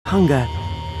hunger,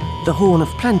 the horn of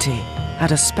plenty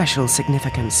had a special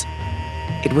significance.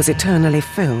 It was eternally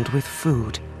filled with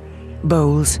food.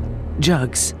 Bowls,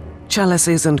 jugs,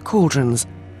 chalices and cauldrons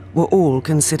were all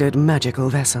considered magical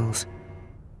vessels.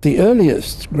 The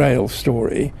earliest Grail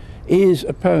story is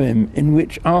a poem in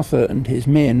which Arthur and his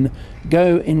men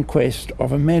go in quest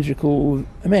of a magical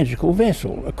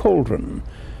vessel, a cauldron,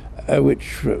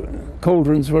 which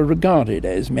cauldrons were regarded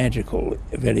as magical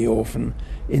very often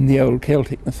in the old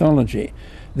Celtic mythology.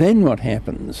 Then what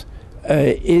happens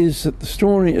is that the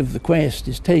story of the quest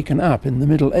is taken up in the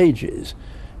Middle Ages,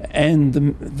 and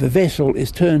the vessel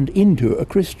is turned into a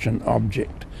Christian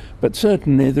object. But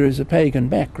certainly there is a pagan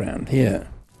background here.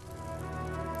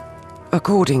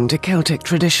 According to Celtic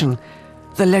tradition,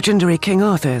 the legendary King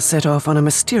Arthur set off on a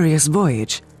mysterious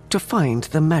voyage to find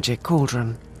the magic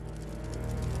cauldron.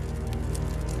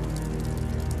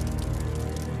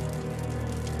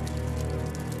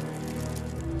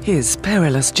 His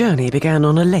perilous journey began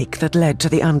on a lake that led to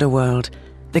the underworld,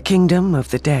 the kingdom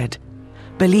of the dead,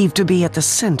 believed to be at the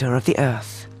center of the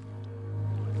earth.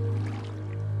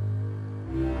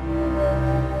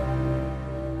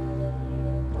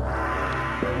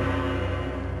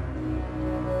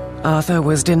 Arthur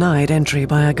was denied entry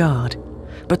by a guard,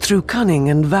 but through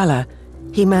cunning and valor,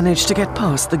 he managed to get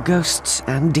past the ghosts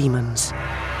and demons.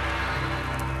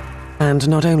 And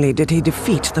not only did he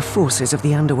defeat the forces of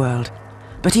the underworld,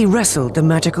 but he wrestled the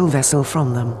magical vessel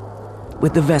from them.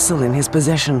 With the vessel in his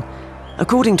possession,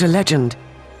 according to legend,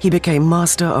 he became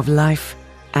master of life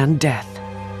and death.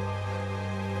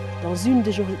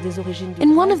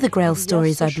 In one of the Grail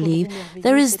stories, I believe,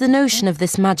 there is the notion of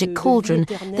this magic cauldron,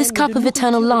 this cup of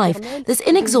eternal life, this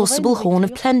inexhaustible horn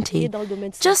of plenty,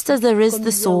 just as there is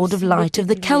the sword of light of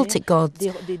the Celtic gods,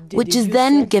 which is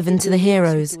then given to the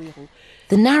heroes.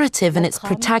 The narrative and its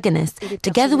protagonists,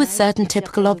 together with certain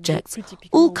typical objects,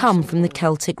 all come from the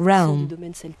Celtic realm.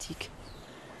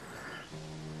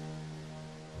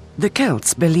 The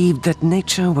Celts believed that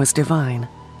nature was divine.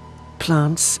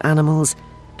 Plants, animals,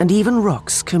 and even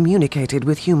rocks communicated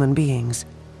with human beings.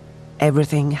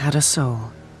 Everything had a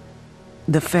soul.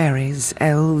 The fairies,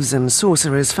 elves, and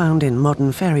sorcerers found in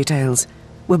modern fairy tales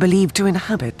were believed to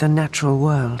inhabit the natural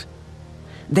world.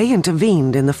 They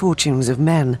intervened in the fortunes of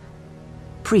men.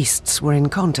 Priests were in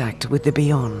contact with the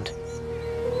beyond.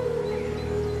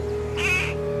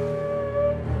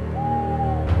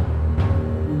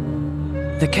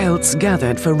 The Celts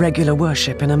gathered for regular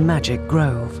worship in a magic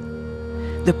grove.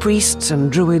 The priests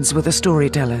and druids were the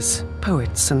storytellers,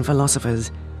 poets and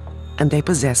philosophers, and they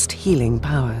possessed healing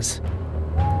powers.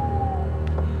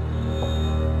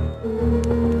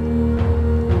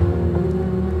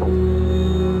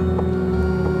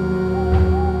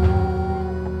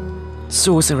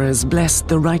 Sorcerers blessed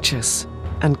the righteous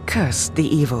and cursed the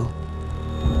evil.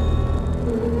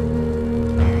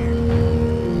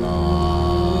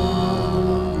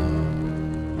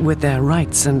 With their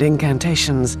rites and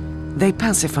incantations, they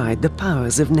pacified the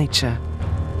powers of nature.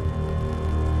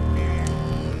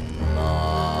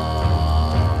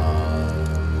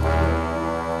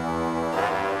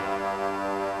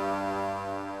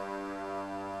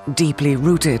 Deeply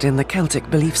rooted in the Celtic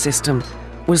belief system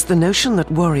was the notion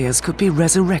that warriors could be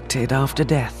resurrected after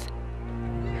death.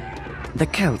 The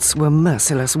Celts were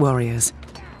merciless warriors.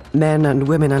 Men and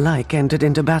women alike entered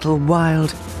into battle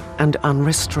wild and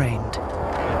unrestrained.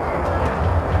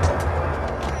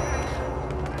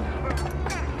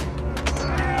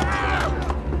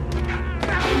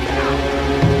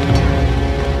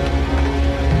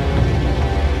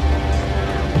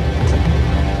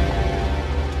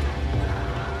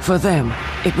 For them,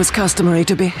 it was customary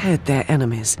to behead their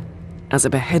enemies, as a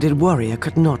beheaded warrior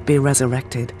could not be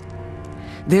resurrected.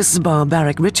 This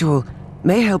barbaric ritual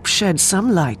may help shed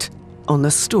some light on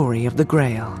the story of the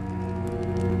Grail.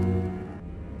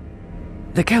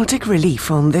 The Celtic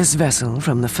relief on this vessel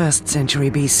from the 1st century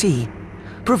BC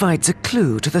provides a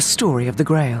clue to the story of the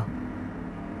Grail.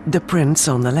 The prince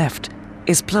on the left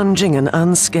is plunging an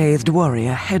unscathed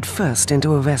warrior headfirst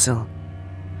into a vessel.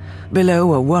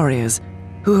 Below are warriors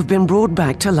who have been brought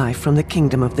back to life from the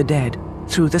kingdom of the dead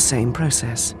through the same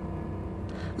process.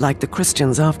 Like the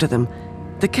Christians after them,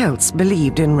 the Celts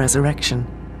believed in resurrection.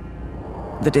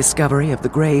 The discovery of the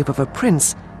grave of a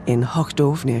prince in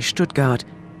Hochdorf near Stuttgart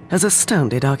has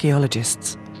astounded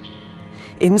archaeologists.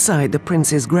 Inside the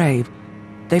prince's grave,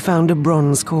 they found a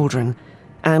bronze cauldron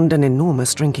and an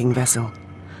enormous drinking vessel,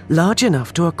 large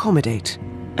enough to accommodate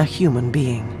a human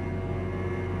being.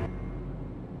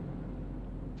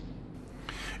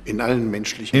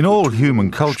 In all human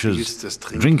cultures,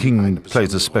 drinking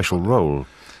plays a special role.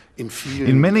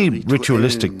 In many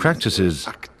ritualistic practices,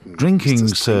 drinking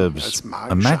serves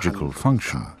a magical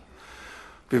function.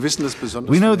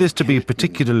 We know this to be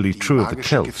particularly true of the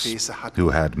Celts, who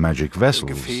had magic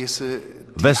vessels,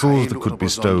 vessels that could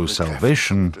bestow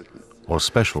salvation or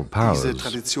special powers.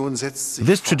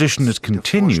 This tradition is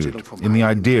continued in the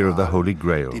idea of the Holy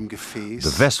Grail,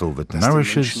 the vessel that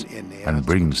nourishes and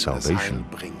brings salvation.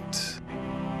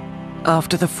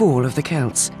 After the fall of the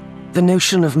Celts, the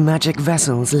notion of magic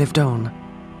vessels lived on,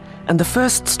 and the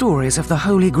first stories of the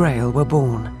Holy Grail were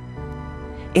born.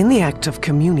 In the act of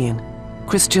communion,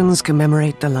 Christians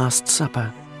commemorate the Last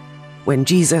Supper, when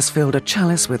Jesus filled a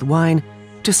chalice with wine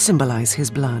to symbolize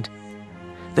his blood.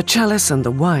 The chalice and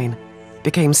the wine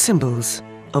became symbols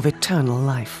of eternal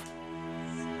life.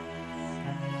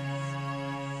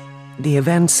 The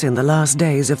events in the last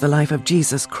days of the life of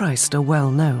Jesus Christ are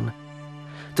well known.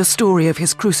 The story of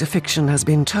his crucifixion has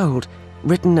been told,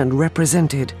 written and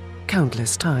represented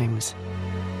countless times.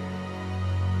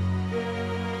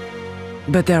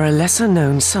 But there are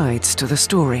lesser-known sides to the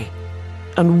story,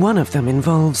 and one of them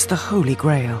involves the Holy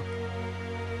Grail.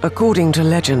 According to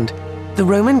legend, the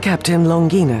Roman captain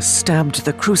Longinus stabbed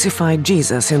the crucified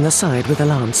Jesus in the side with a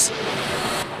lance.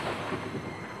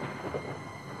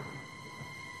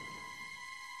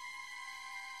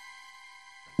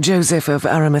 Joseph of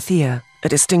Arimathea, a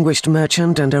distinguished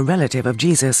merchant and a relative of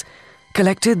Jesus,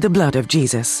 collected the blood of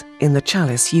Jesus in the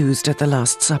chalice used at the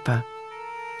Last Supper.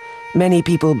 Many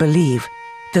people believe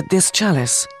that this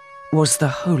chalice was the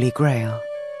Holy Grail.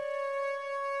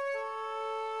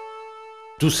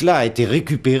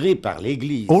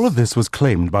 All of this was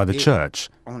claimed by the Church,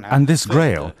 and this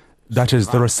Grail, that is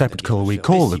the receptacle we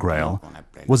call the Grail,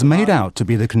 was made out to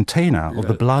be the container of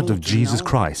the blood of Jesus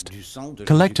Christ,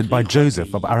 collected by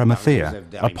Joseph of Arimathea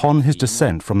upon his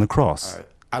descent from the cross.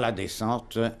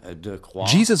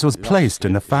 Jesus was placed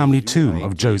in the family tomb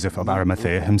of Joseph of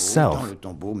Arimathea himself.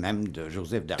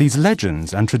 These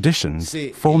legends and traditions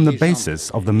form the basis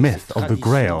of the myth of the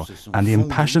Grail and the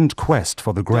impassioned quest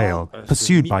for the Grail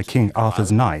pursued by King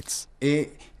Arthur's knights.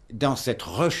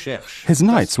 His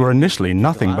knights were initially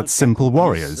nothing but simple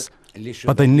warriors,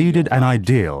 but they needed an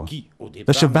ideal,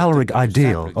 the chivalric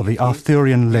ideal of the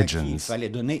Arthurian legends.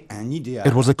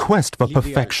 It was a quest for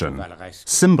perfection,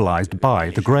 symbolized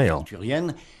by the Grail.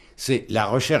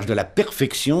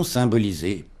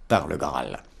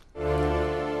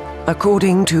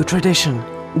 According to tradition,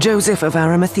 Joseph of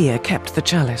Arimathea kept the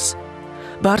chalice,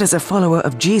 but as a follower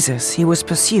of Jesus, he was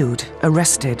pursued,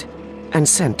 arrested, and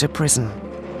sent to prison.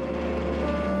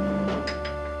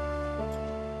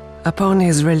 Upon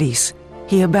his release,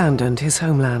 he abandoned his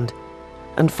homeland,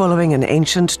 and following an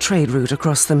ancient trade route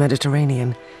across the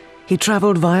Mediterranean, he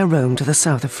traveled via Rome to the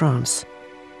south of France.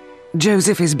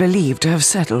 Joseph is believed to have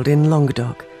settled in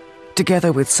Languedoc,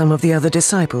 together with some of the other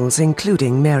disciples,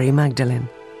 including Mary Magdalene.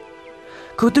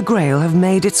 Could the Grail have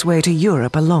made its way to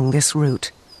Europe along this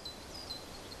route?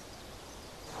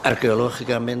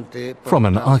 From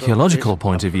an archaeological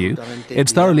point of view,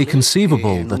 it's thoroughly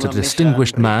conceivable that a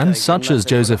distinguished man such as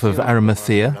Joseph of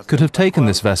Arimathea could have taken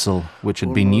this vessel, which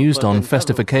had been used on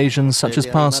festive occasions such as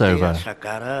Passover.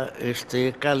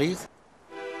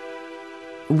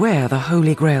 Where the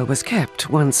Holy Grail was kept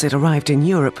once it arrived in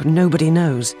Europe, nobody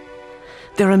knows.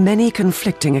 There are many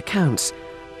conflicting accounts.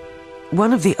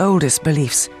 One of the oldest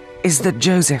beliefs is that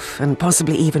Joseph, and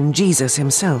possibly even Jesus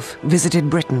himself, visited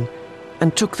Britain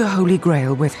and took the Holy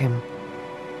Grail with him.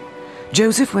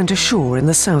 Joseph went ashore in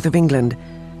the south of England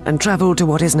and travelled to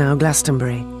what is now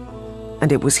Glastonbury,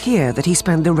 and it was here that he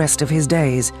spent the rest of his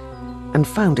days and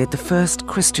founded the first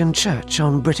Christian church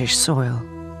on British soil.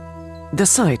 The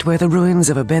site where the ruins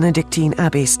of a Benedictine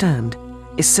abbey stand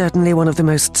is certainly one of the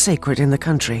most sacred in the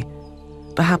country,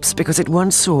 perhaps because it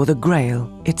once saw the Grail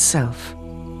itself.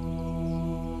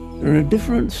 There are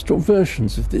different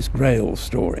versions of this Grail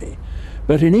story.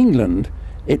 But in England,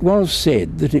 it was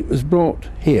said that it was brought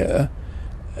here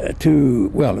to,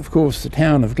 well, of course, the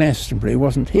town of Glastonbury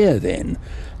wasn't here then,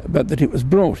 but that it was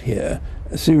brought here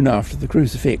soon after the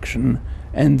crucifixion,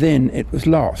 and then it was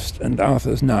lost, and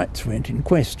Arthur's knights went in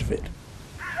quest of it.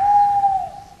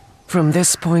 From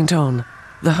this point on,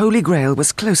 the Holy Grail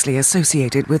was closely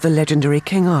associated with the legendary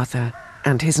King Arthur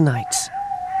and his knights.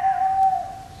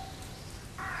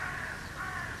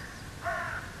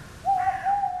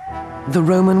 The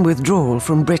Roman withdrawal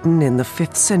from Britain in the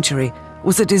 5th century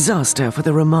was a disaster for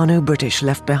the Romano-British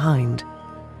left behind.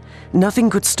 Nothing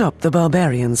could stop the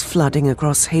barbarians flooding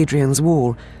across Hadrian's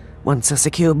Wall, once a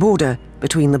secure border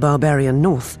between the barbarian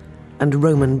north and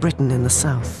Roman Britain in the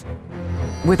south.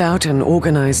 Without an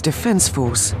organized defense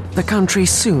force, the country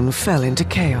soon fell into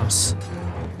chaos.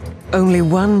 Only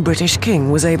one British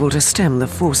king was able to stem the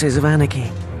forces of anarchy: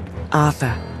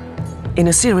 Arthur. In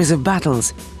a series of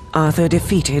battles, Arthur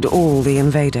defeated all the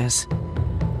invaders.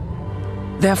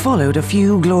 There followed a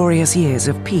few glorious years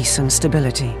of peace and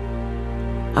stability.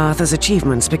 Arthur's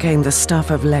achievements became the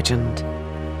stuff of legend.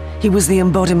 He was the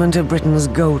embodiment of Britain's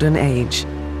golden age.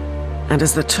 And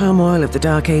as the turmoil of the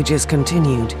Dark Ages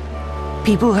continued,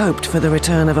 people hoped for the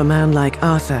return of a man like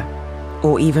Arthur,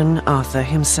 or even Arthur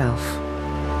himself.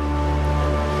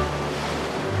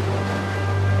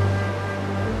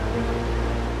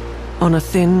 On a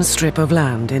thin strip of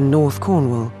land in North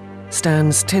Cornwall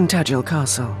stands Tintagel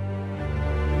Castle.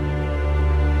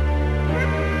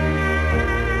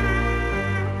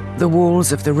 The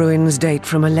walls of the ruins date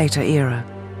from a later era,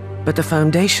 but the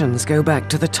foundations go back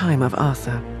to the time of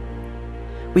Arthur.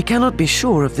 We cannot be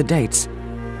sure of the dates,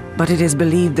 but it is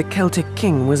believed the Celtic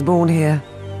king was born here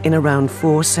in around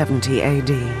 470 AD.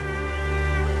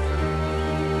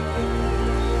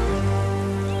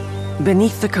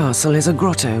 Beneath the castle is a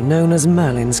grotto known as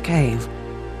Merlin's Cave,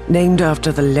 named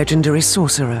after the legendary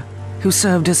sorcerer who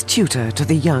served as tutor to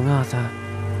the young Arthur.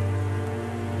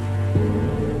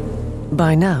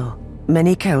 By now,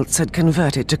 many Celts had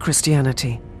converted to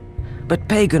Christianity, but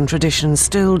pagan traditions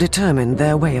still determined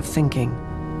their way of thinking.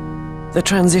 The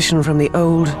transition from the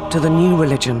old to the new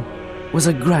religion was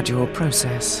a gradual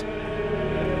process.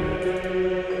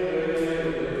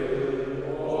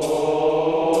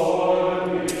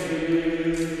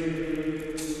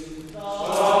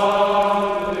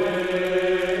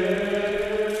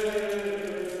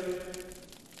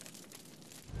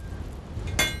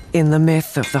 In the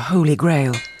myth of the Holy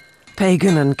Grail,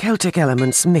 pagan and Celtic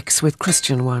elements mix with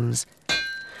Christian ones.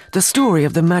 The story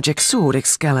of the magic sword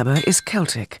Excalibur is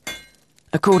Celtic.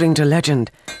 According to legend,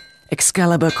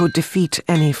 Excalibur could defeat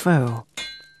any foe.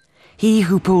 He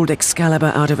who pulled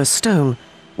Excalibur out of a stone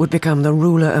would become the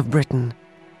ruler of Britain.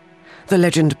 The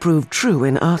legend proved true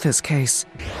in Arthur's case,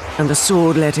 and the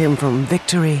sword led him from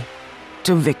victory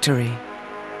to victory.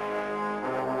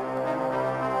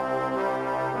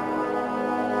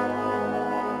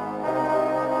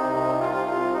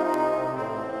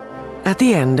 At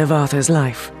the end of Arthur's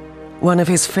life, one of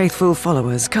his faithful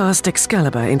followers cast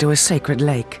Excalibur into a sacred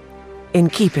lake, in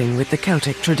keeping with the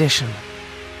Celtic tradition.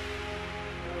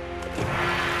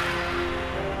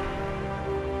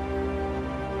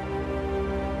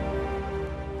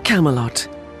 Camelot,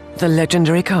 the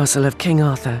legendary castle of King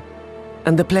Arthur,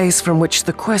 and the place from which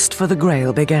the quest for the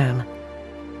Grail began.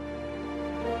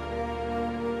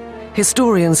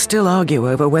 Historians still argue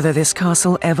over whether this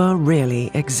castle ever really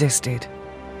existed.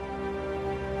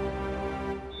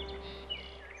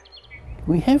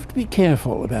 We have to be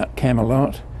careful about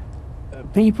Camelot.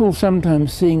 People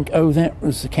sometimes think, oh, that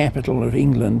was the capital of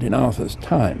England in Arthur's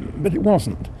time, but it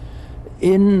wasn't.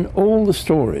 In all the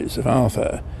stories of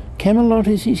Arthur, Camelot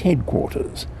is his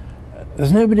headquarters.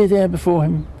 There's nobody there before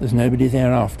him, there's nobody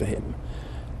there after him.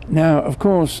 Now, of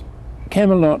course,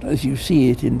 Camelot, as you see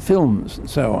it in films and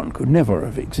so on, could never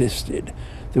have existed.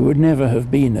 There would never have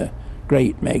been a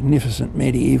great, magnificent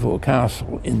medieval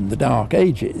castle in the Dark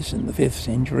Ages, in the 5th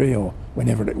century or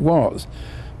whenever it was.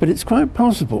 But it's quite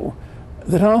possible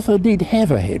that Arthur did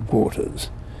have a headquarters,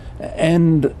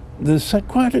 and there's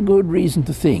quite a good reason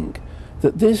to think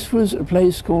that this was a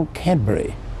place called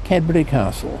Cadbury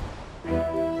Castle.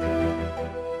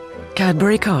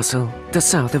 Cadbury Castle, the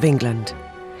south of England.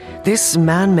 This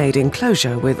man-made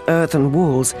enclosure with earthen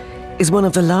walls is one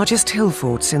of the largest hill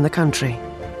forts in the country.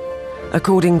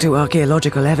 According to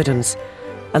archaeological evidence,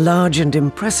 a large and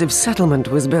impressive settlement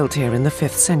was built here in the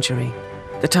 5th century,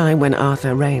 the time when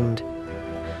Arthur reigned.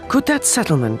 Could that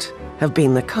settlement have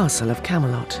been the castle of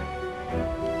Camelot?